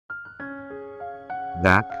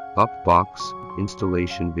Backup Box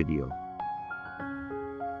installation video.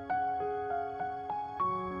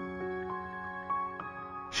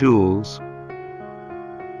 Tools.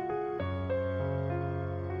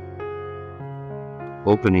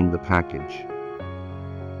 Opening the package.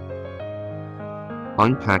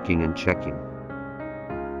 Unpacking and checking.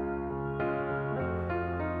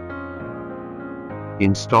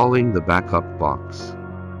 Installing the backup box.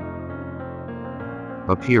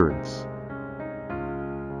 Appearance.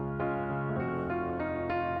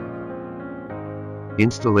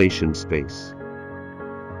 Installation space.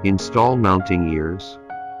 Install mounting ears.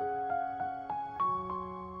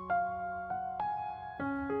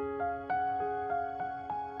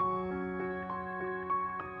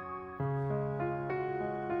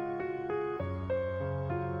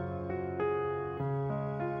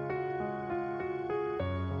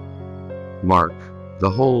 Mark the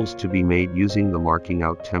holes to be made using the marking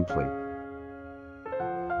out template.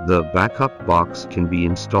 The backup box can be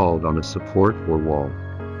installed on a support or wall.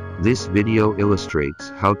 This video illustrates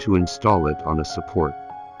how to install it on a support.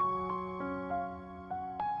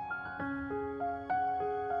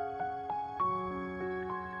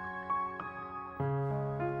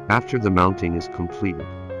 After the mounting is completed,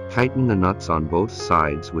 tighten the nuts on both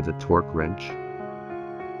sides with a torque wrench.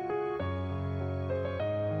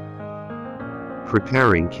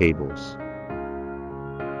 Preparing cables.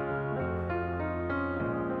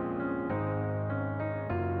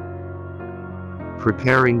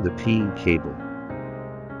 Preparing the P cable.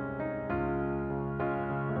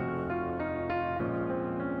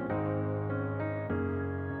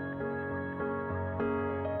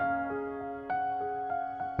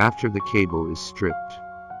 After the cable is stripped,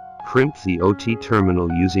 crimp the OT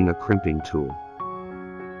terminal using a crimping tool.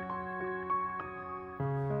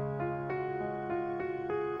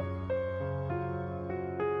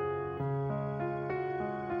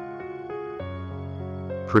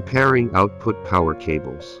 Preparing output power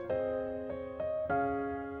cables.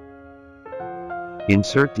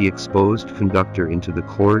 Insert the exposed conductor into the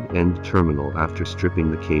cord end terminal after stripping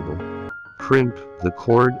the cable. Crimp the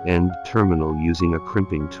cord end terminal using a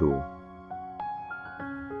crimping tool.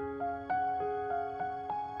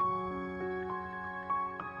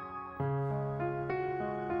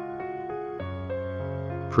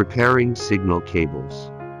 Preparing signal cables.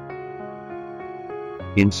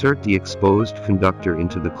 Insert the exposed conductor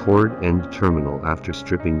into the cord end terminal after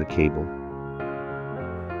stripping the cable.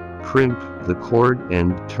 Crimp the cord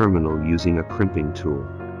end terminal using a crimping tool.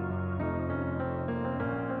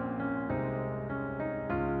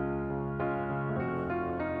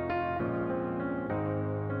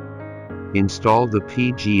 Install the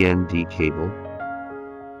PGND cable.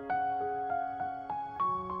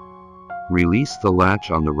 Release the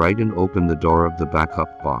latch on the right and open the door of the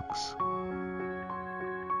backup box.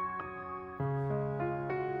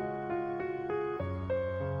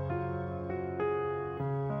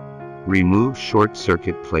 Remove short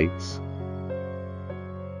circuit plates.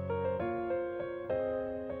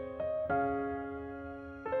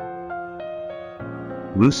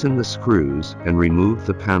 Loosen the screws and remove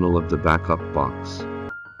the panel of the backup box.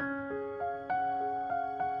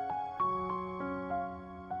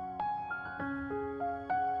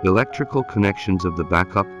 Electrical connections of the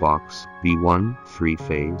backup box, B1,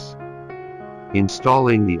 3-phase.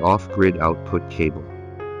 Installing the off-grid output cable.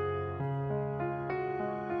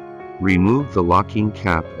 Remove the locking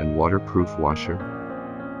cap and waterproof washer.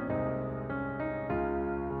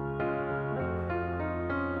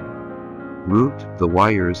 Route the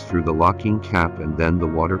wires through the locking cap and then the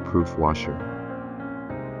waterproof washer.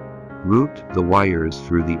 Route the wires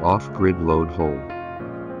through the off-grid load hole.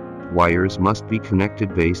 Wires must be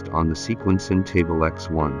connected based on the sequence in Table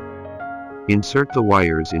X1. Insert the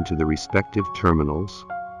wires into the respective terminals.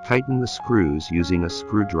 Tighten the screws using a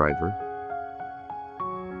screwdriver.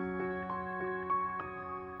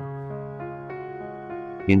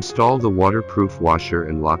 Install the waterproof washer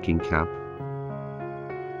and locking cap.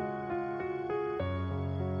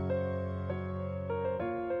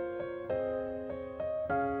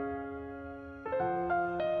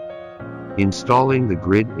 Installing the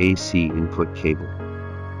grid AC input cable.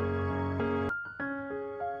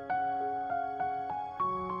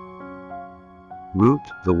 Route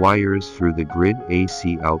the wires through the grid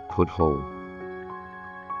AC output hole.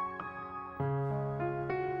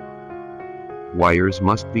 Wires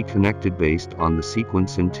must be connected based on the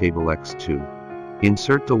sequence in Table X2.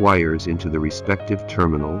 Insert the wires into the respective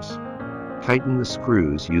terminals. Tighten the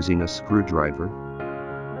screws using a screwdriver.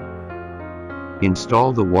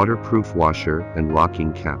 Install the waterproof washer and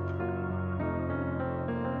locking cap.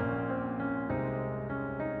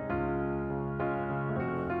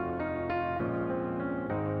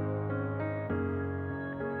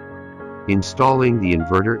 Installing the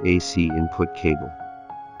inverter AC input cable.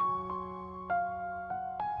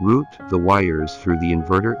 Route the wires through the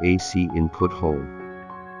inverter AC input hole.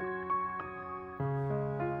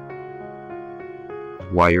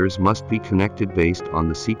 Wires must be connected based on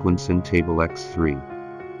the sequence in Table X3.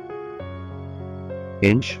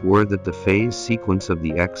 Ensure that the phase sequence of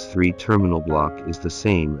the X3 terminal block is the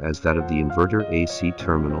same as that of the inverter AC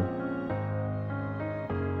terminal.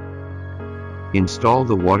 Install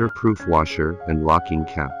the waterproof washer and locking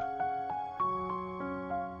cap.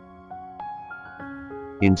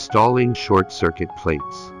 Installing short circuit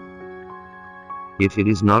plates. If it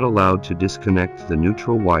is not allowed to disconnect the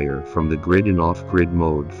neutral wire from the grid in off-grid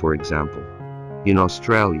mode, for example, in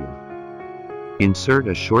Australia, insert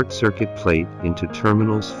a short circuit plate into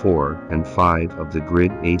terminals 4 and 5 of the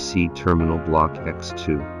grid AC terminal block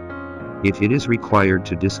X2. If it is required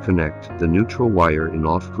to disconnect the neutral wire in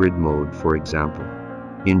off-grid mode, for example,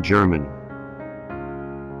 in Germany,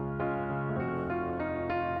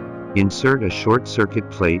 insert a short circuit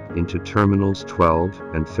plate into terminals 12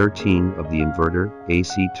 and 13 of the inverter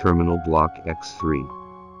AC terminal block X3.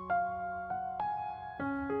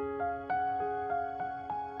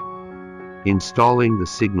 Installing the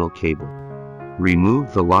signal cable.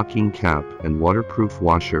 Remove the locking cap and waterproof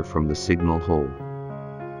washer from the signal hole.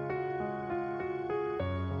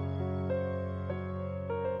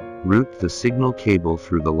 Route the signal cable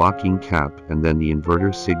through the locking cap and then the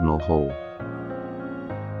inverter signal hole.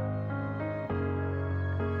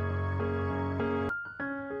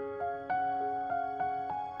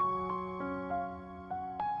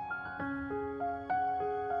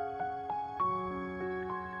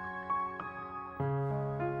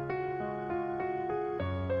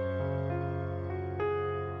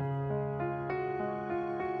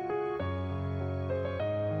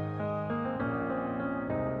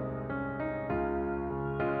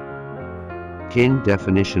 Pin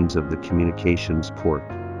definitions of the communications port.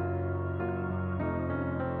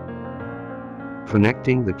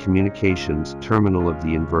 Connecting the communications terminal of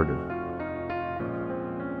the inverter.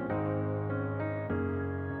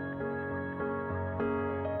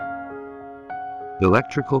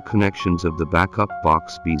 Electrical connections of the backup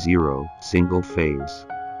box B0 single phase.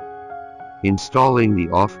 Installing the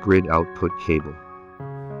off-grid output cable.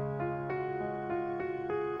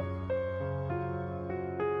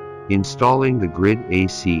 Installing the grid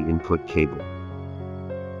AC input cable.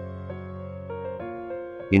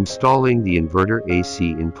 Installing the inverter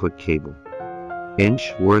AC input cable.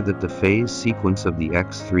 Ensure that the phase sequence of the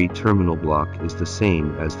X3 terminal block is the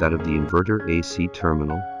same as that of the inverter AC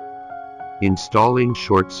terminal. Installing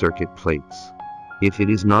short circuit plates. If it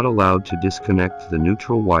is not allowed to disconnect the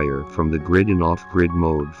neutral wire from the grid in off-grid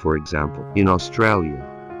mode, for example, in Australia,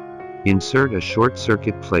 insert a short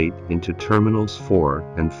circuit plate into terminals 4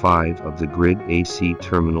 and 5 of the grid AC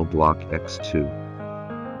terminal block X2.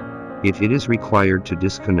 If it is required to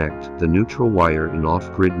disconnect the neutral wire in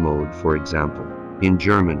off-grid mode, for example, in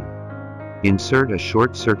Germany, insert a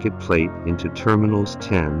short circuit plate into terminals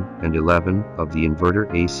 10 and 11 of the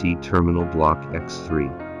inverter AC terminal block X3.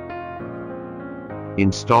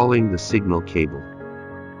 Installing the signal cable.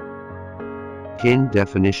 Pin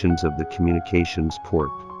definitions of the communications port.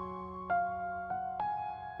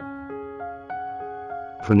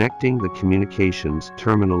 Connecting the communications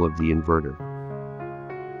terminal of the inverter.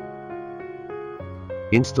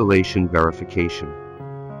 Installation verification.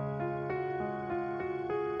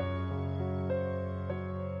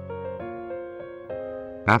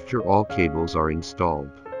 After all cables are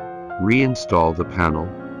installed, reinstall the panel.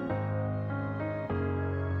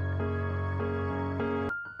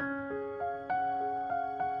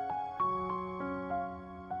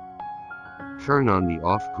 Turn on the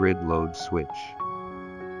off-grid load switch.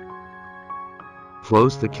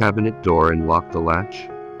 Close the cabinet door and lock the latch.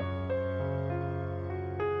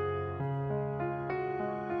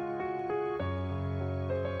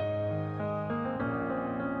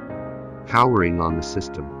 Powering on the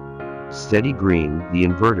system. Steady green, the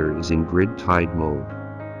inverter is in grid-tied mode.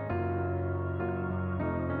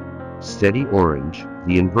 Steady orange,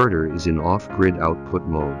 the inverter is in off-grid output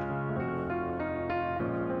mode.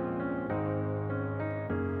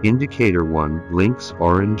 Indicator 1 blinks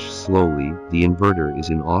orange slowly, the inverter is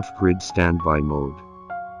in off-grid standby mode.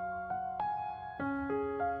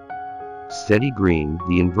 Steady green,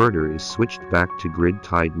 the inverter is switched back to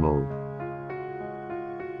grid-tied mode.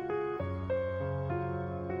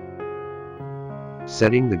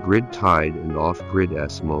 Setting the grid-tied and off-grid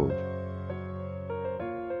S mode.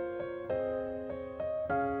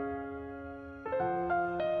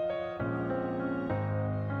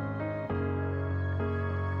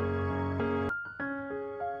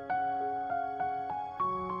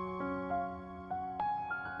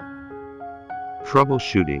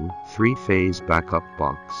 Troubleshooting 3-phase backup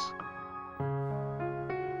box.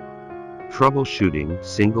 Troubleshooting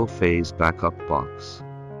single-phase backup box.